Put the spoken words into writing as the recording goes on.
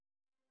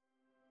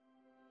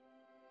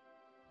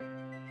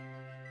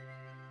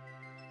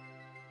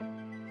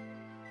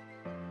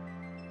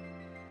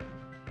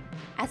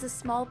As a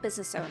small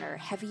business owner,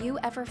 have you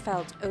ever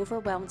felt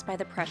overwhelmed by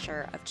the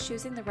pressure of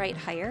choosing the right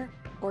hire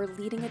or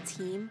leading a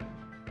team?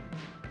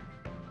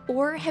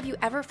 Or have you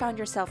ever found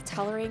yourself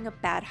tolerating a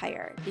bad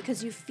hire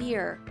because you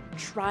fear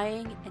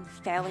trying and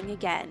failing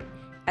again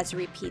as you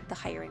repeat the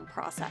hiring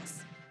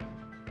process?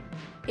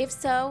 If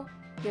so,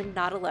 you're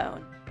not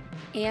alone,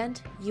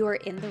 and you are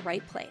in the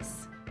right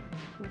place.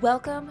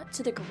 Welcome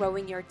to the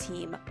Growing Your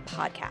Team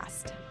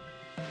podcast.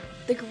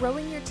 The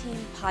Growing Your Team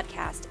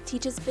podcast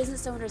teaches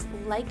business owners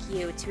like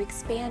you to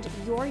expand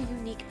your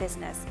unique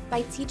business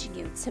by teaching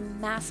you to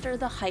master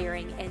the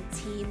hiring and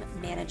team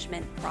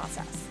management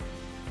process.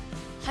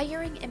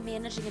 Hiring and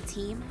managing a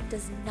team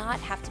does not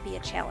have to be a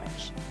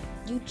challenge.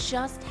 You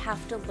just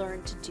have to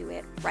learn to do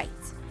it right.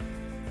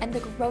 And the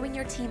Growing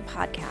Your Team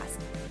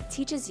podcast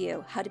teaches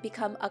you how to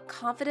become a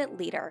confident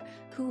leader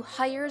who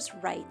hires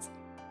right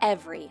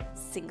every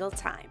single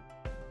time.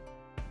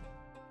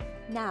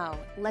 Now,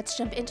 let's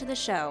jump into the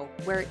show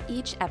where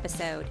each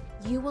episode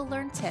you will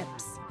learn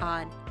tips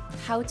on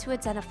how to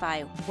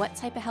identify what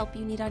type of help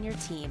you need on your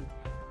team,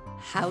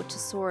 how to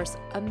source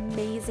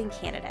amazing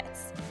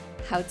candidates,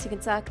 how to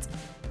conduct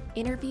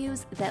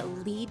interviews that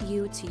lead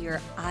you to your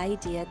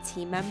ideal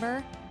team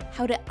member,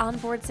 how to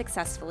onboard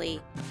successfully,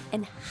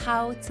 and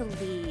how to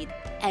lead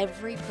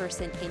every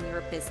person in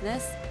your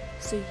business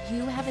so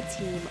you have a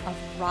team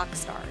of rock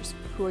stars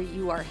who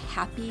you are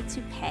happy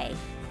to pay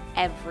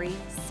every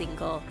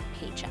single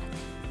paycheck.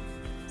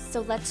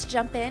 So let's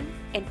jump in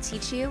and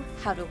teach you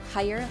how to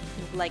hire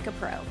like a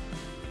pro.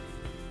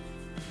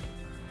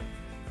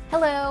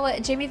 Hello,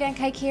 Jamie Van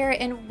Kuyk here,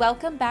 and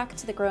welcome back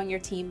to the Growing Your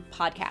Team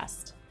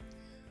podcast.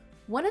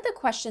 One of the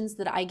questions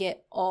that I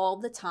get all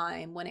the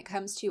time when it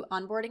comes to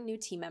onboarding new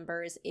team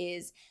members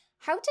is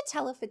how to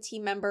tell if a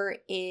team member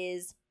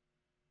is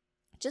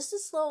just a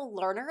slow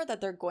learner that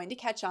they're going to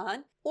catch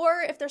on,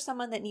 or if there's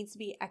someone that needs to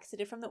be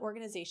exited from the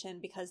organization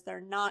because they're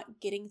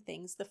not getting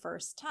things the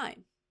first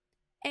time.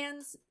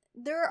 And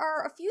there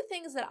are a few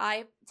things that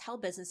I tell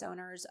business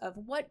owners of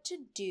what to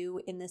do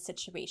in this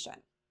situation.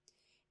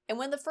 And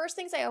one of the first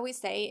things I always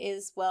say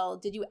is, well,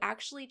 did you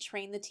actually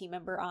train the team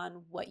member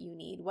on what you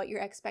need, what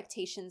your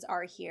expectations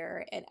are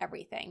here and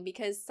everything?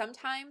 Because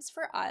sometimes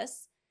for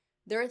us,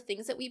 there are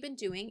things that we've been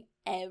doing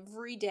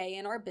every day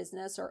in our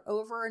business or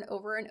over and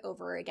over and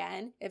over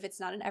again, if it's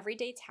not an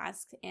everyday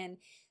task. And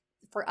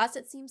for us,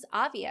 it seems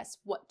obvious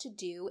what to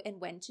do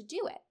and when to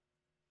do it.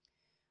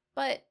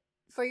 But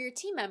for your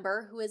team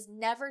member who has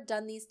never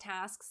done these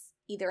tasks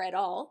either at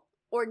all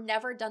or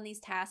never done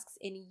these tasks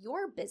in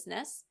your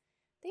business,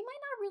 they might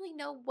not really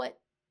know what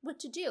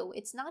to do.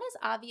 It's not as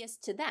obvious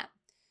to them.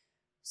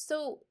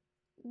 So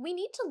we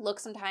need to look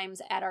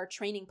sometimes at our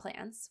training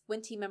plans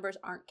when team members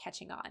aren't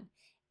catching on.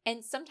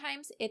 And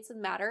sometimes it's a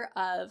matter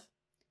of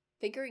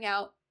figuring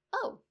out,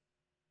 oh,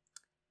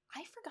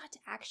 I forgot to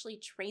actually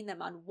train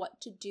them on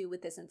what to do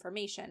with this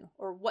information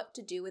or what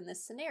to do in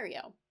this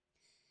scenario.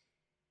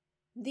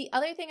 The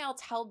other thing I'll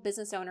tell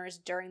business owners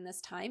during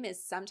this time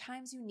is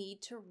sometimes you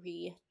need to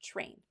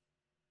retrain.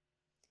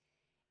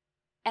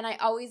 And I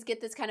always get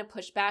this kind of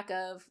pushback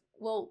of,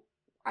 well,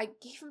 I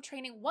gave them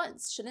training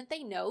once. Shouldn't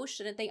they know?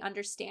 Shouldn't they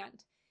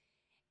understand?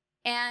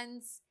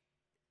 And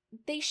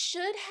they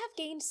should have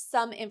gained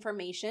some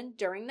information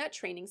during that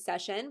training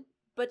session,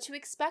 but to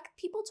expect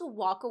people to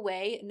walk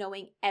away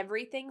knowing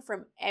everything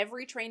from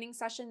every training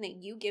session that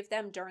you give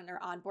them during their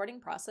onboarding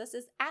process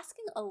is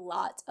asking a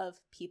lot of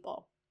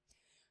people.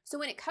 So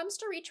when it comes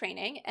to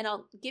retraining, and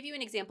I'll give you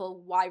an example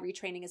of why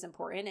retraining is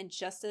important in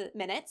just a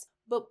minute,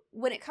 but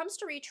when it comes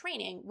to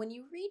retraining, when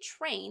you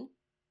retrain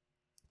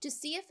to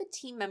see if a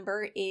team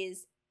member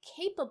is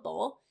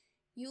capable,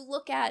 you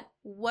look at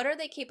what are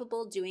they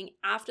capable of doing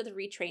after the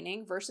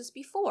retraining versus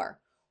before.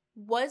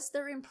 Was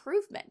there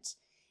improvement?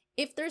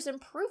 If there's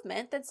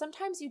improvement, then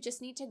sometimes you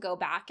just need to go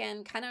back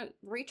and kind of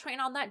retrain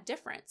on that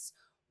difference.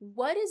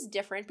 What is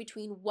different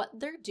between what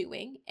they're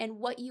doing and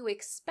what you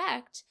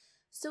expect?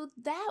 So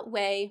that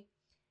way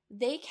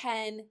they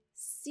can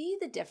see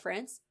the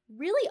difference,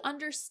 really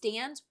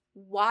understand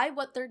why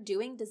what they're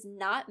doing does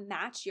not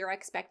match your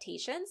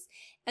expectations,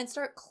 and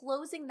start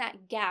closing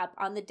that gap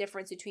on the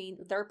difference between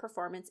their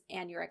performance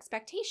and your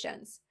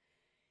expectations.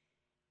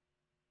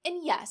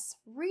 And yes,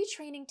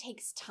 retraining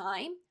takes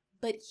time,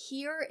 but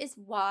here is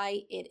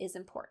why it is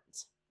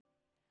important.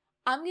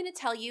 I'm going to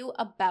tell you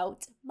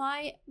about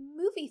my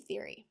movie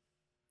theory.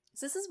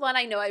 So this is one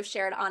I know I've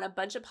shared on a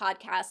bunch of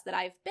podcasts that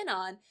I've been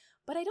on,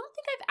 but I don't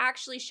think I've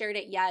actually shared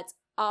it yet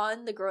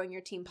on the Growing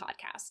Your Team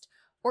podcast.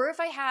 Or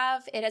if I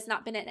have, it has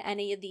not been in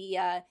any of the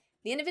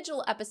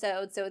individual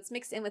episodes, so it's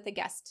mixed in with a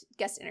guest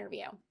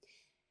interview.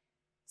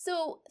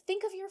 So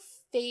think of your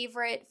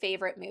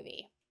favorite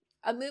movie,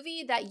 a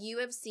movie that you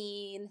have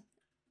seen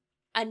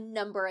a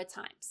number of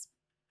times.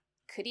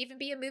 Could even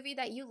be a movie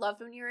that you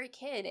loved when you were a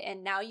kid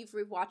and now you've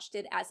rewatched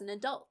it as an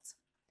adult.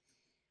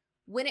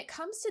 When it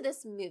comes to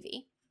this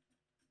movie,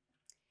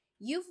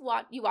 you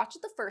watched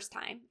it the first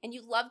time and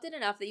you loved it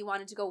enough that you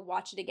wanted to go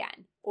watch it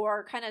again,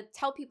 or kind of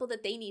tell people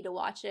that they need to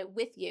watch it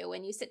with you,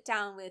 and you sit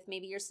down with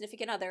maybe your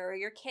significant other or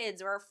your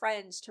kids or a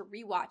friend to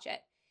rewatch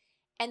it.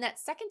 And that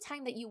second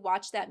time that you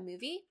watch that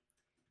movie,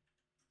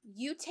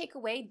 you take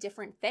away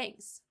different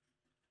things.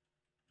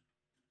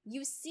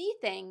 You see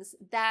things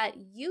that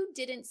you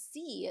didn't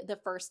see the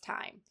first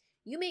time.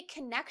 You make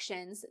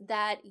connections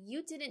that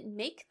you didn't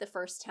make the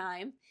first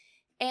time.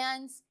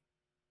 And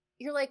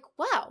you're like,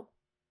 wow,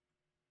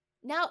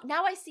 now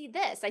I see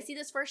this. I see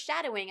this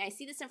foreshadowing. I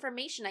see this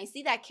information. I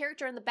see that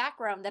character in the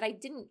background that I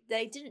didn't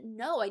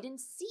know. I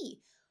didn't see.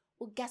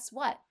 Well, guess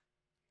what?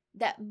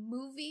 That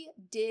movie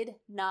did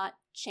not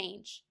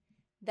change.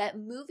 That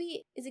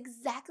movie is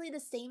exactly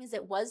the same as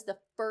it was the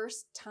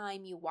first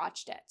time you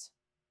watched it.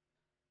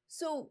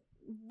 So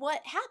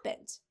what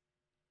happened?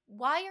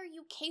 Why are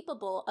you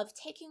capable of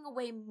taking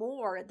away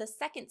more the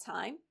second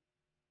time,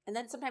 and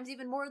then sometimes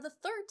even more the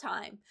third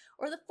time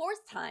or the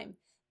fourth time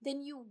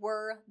than you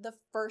were the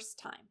first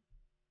time?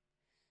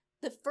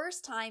 The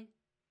first time,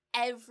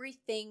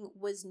 everything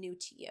was new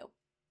to you.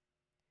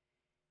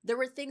 There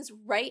were things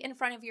right in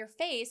front of your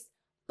face,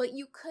 but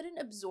you couldn't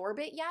absorb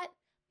it yet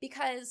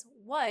because,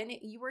 one,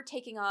 you were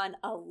taking on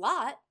a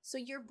lot, so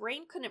your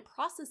brain couldn't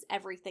process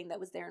everything that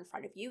was there in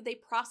front of you. They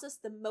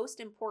processed the most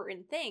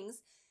important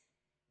things,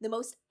 the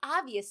most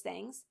obvious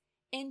things,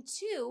 and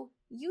two,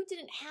 you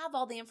didn't have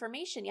all the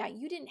information yet.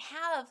 You didn't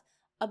have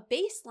a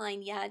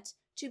baseline yet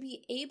to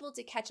be able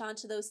to catch on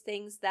to those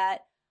things that,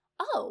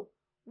 oh,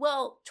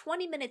 well,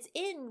 20 minutes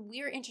in,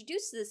 we're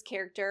introduced to this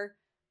character,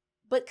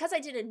 but because I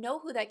didn't know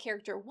who that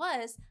character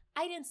was,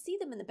 I didn't see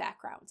them in the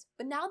background.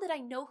 But now that I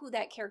know who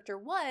that character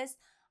was,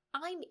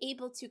 I'm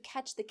able to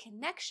catch the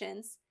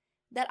connections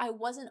that I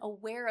wasn't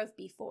aware of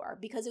before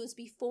because it was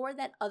before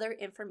that other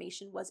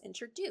information was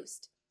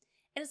introduced.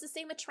 And it's the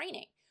same with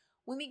training.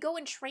 When we go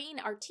and train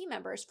our team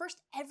members,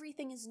 first,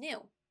 everything is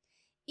new.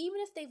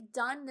 Even if they've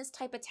done this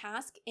type of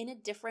task in a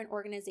different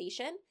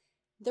organization,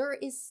 there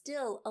is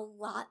still a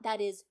lot that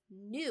is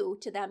new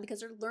to them because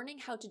they're learning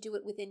how to do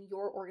it within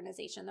your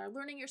organization. They're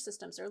learning your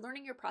systems, they're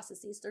learning your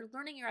processes, they're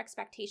learning your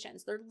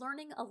expectations, they're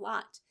learning a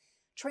lot.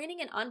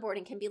 Training and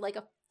onboarding can be like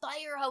a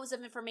fire hose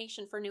of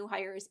information for new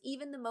hires,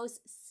 even the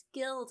most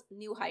skilled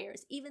new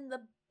hires, even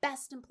the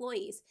best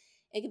employees.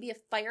 It can be a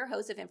fire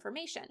hose of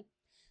information.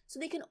 So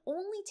they can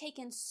only take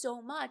in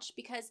so much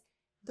because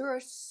there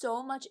is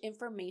so much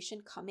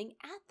information coming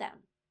at them.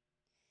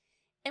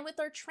 And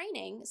with our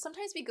training,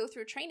 sometimes we go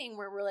through training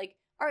where we're like,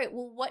 all right,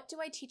 well, what do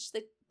I teach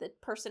the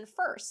person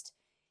first?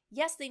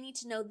 Yes, they need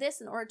to know this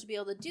in order to be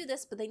able to do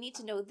this, but they need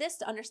to know this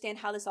to understand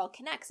how this all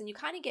connects. And you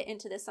kind of get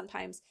into this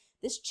sometimes,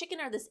 this chicken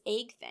or this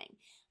egg thing.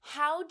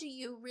 How do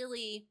you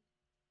really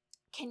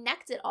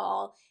connect it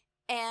all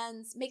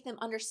and make them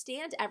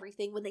understand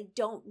everything when they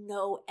don't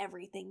know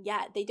everything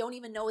yet? They don't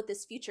even know what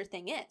this future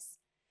thing is.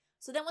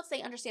 So then once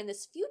they understand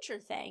this future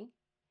thing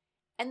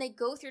and they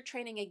go through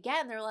training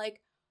again, they're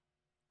like,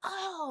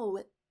 oh,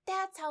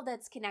 that's how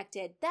that's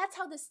connected. That's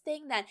how this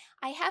thing that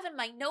I have in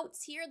my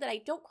notes here that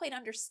I don't quite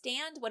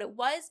understand what it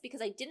was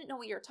because I didn't know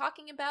what you were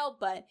talking about,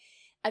 but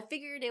I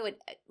figured it would,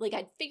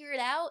 I'd figure it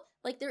out.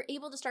 Like they're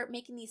able to start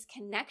making these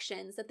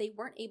connections that they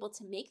weren't able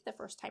to make the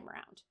first time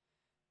around.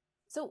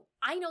 So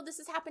I know this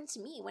has happened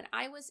to me when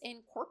I was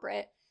in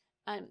corporate.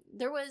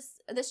 There was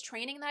this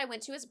training that I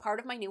went to as part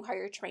of my new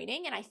hire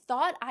training, and I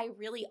thought I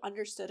really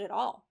understood it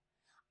all.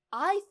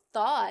 I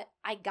thought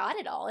I got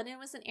it all, and it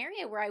was an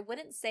area where I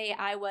wouldn't say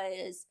I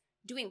was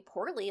doing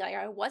poorly. Like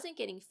I wasn't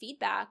getting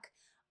feedback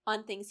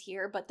on things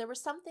here, but there were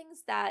some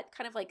things that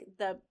kind of like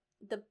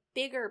the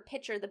bigger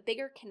picture, the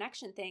bigger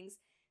connection things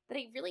that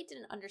I really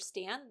didn't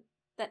understand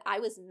that I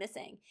was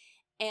missing.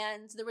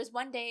 And there was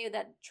one day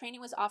that training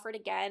was offered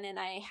again, and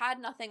I had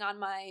nothing on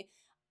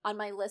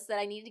my list that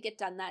I needed to get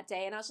done that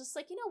day. And I was just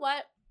like, you know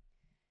what?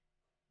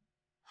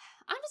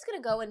 I'm just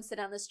going to go and sit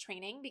on this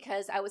training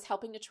because I was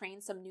helping to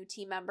train some new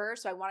team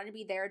members. So I wanted to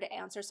be there to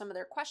answer some of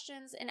their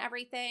questions and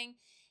everything.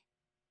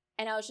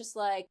 And I was just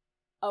like,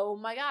 oh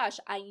my gosh,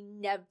 I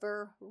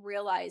never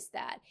realized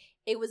that.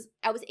 I was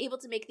able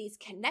to make these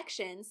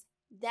connections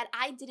that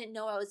I didn't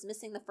know I was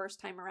missing the first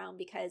time around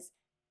because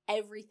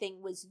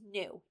everything was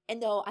new.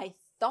 And though I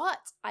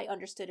thought I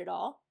understood it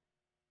all,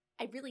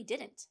 I really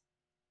didn't.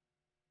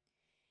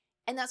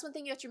 And that's one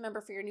thing you have to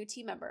remember for your new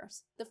team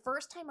members. The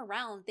first time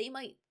around, they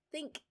might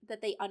think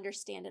that they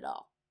understand it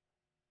all,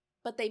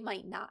 but they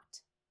might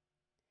not.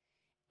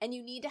 And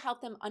you need to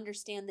help them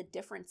understand the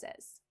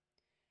differences.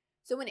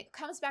 So when it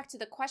comes back to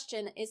the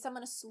question, is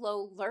someone a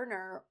slow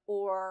learner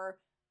or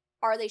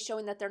are they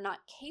showing that they're not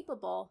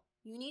capable?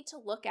 You need to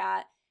look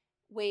at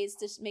ways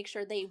to make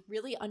sure they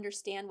really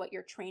understand what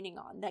you're training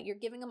on, that you're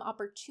giving them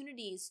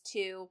opportunities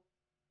to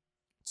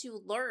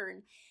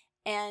learn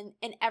and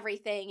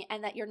everything,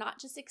 and that you're not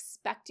just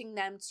expecting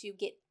them to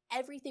get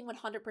everything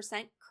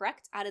 100%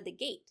 correct out of the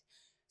gate.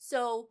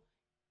 So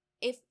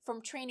if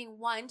from training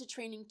 1 to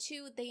training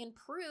 2, they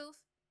improve,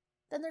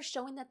 then they're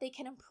showing that they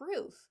can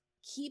improve.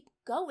 Keep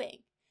going.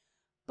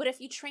 But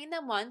if you train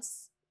them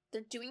once,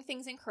 they're doing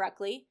things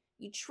incorrectly,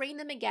 you train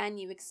them again,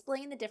 you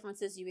explain the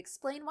differences, you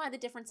explain why the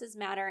differences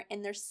matter,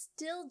 and they're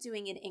still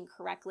doing it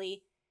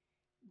incorrectly,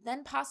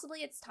 then possibly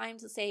it's time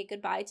to say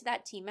goodbye to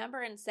that team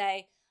member and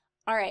say,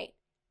 all right,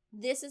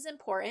 This is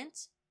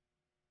important.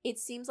 It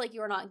seems like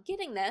you're not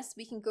getting this.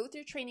 We can go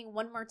through training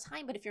one more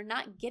time, but if you're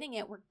not getting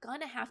it, we're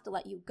going to have to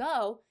let you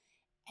go,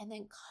 and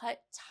then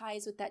cut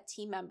ties with that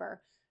team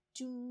member.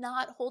 Do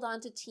not hold on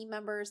to team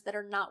members that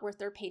are not worth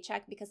their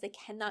paycheck because they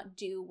cannot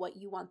do what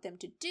you want them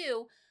to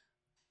do,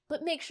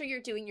 but make sure you're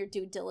doing your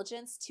due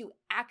diligence to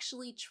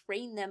actually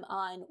train them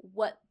on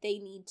what they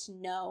need to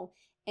know.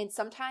 And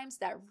sometimes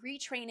that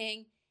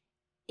retraining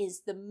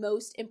is the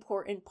most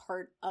important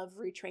part of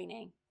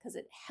retraining because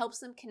it helps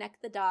them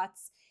connect the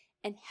dots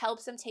and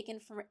helps them take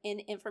in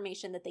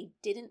information that they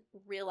didn't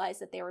realize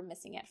that they were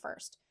missing at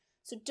first.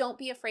 So don't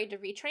be afraid to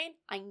retrain.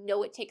 I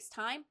know it takes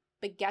time,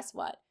 but guess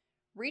what?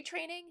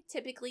 Retraining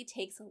typically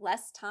takes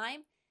less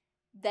time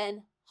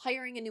than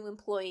hiring a new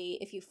employee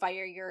if you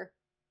fire your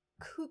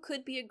who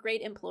could be a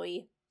great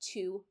employee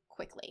too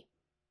quickly.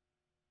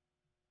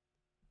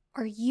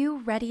 Are you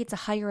ready to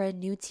hire a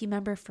new team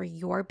member for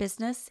your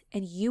business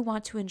and you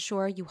want to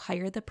ensure you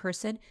hire the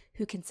person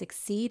who can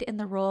succeed in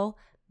the role,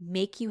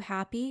 make you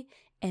happy,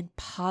 and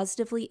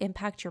positively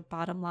impact your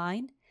bottom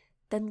line?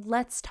 Then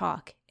let's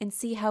talk and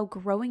see how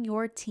growing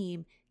your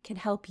team can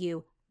help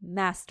you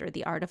master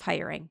the art of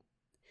hiring.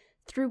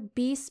 Through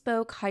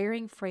bespoke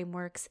hiring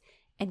frameworks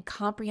and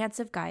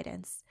comprehensive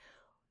guidance,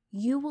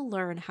 you will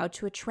learn how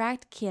to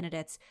attract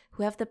candidates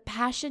who have the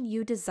passion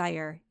you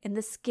desire and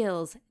the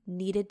skills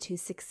needed to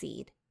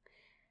succeed.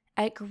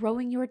 At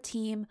Growing Your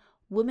Team,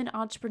 women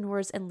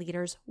entrepreneurs and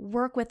leaders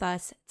work with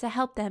us to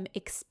help them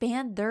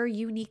expand their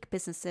unique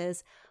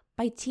businesses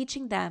by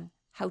teaching them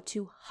how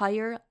to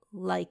hire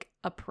like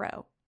a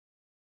pro.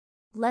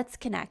 Let's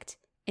connect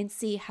and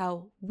see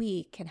how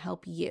we can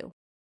help you.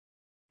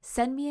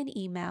 Send me an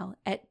email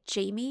at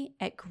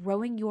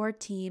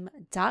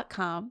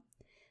jamie@growingyourteam.com.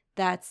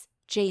 That's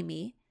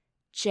Jamie,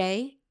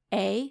 Jamie,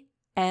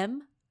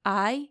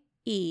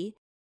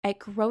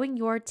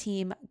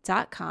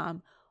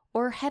 @growingyourteam.com,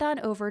 or head on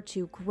over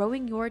to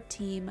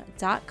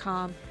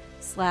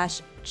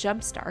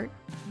growingyourteam.com/jumpstart,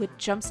 with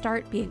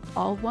jumpstart being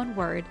all one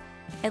word,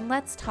 and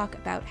let's talk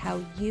about how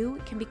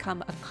you can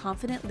become a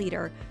confident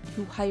leader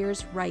who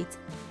hires right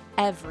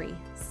every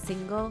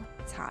single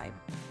time.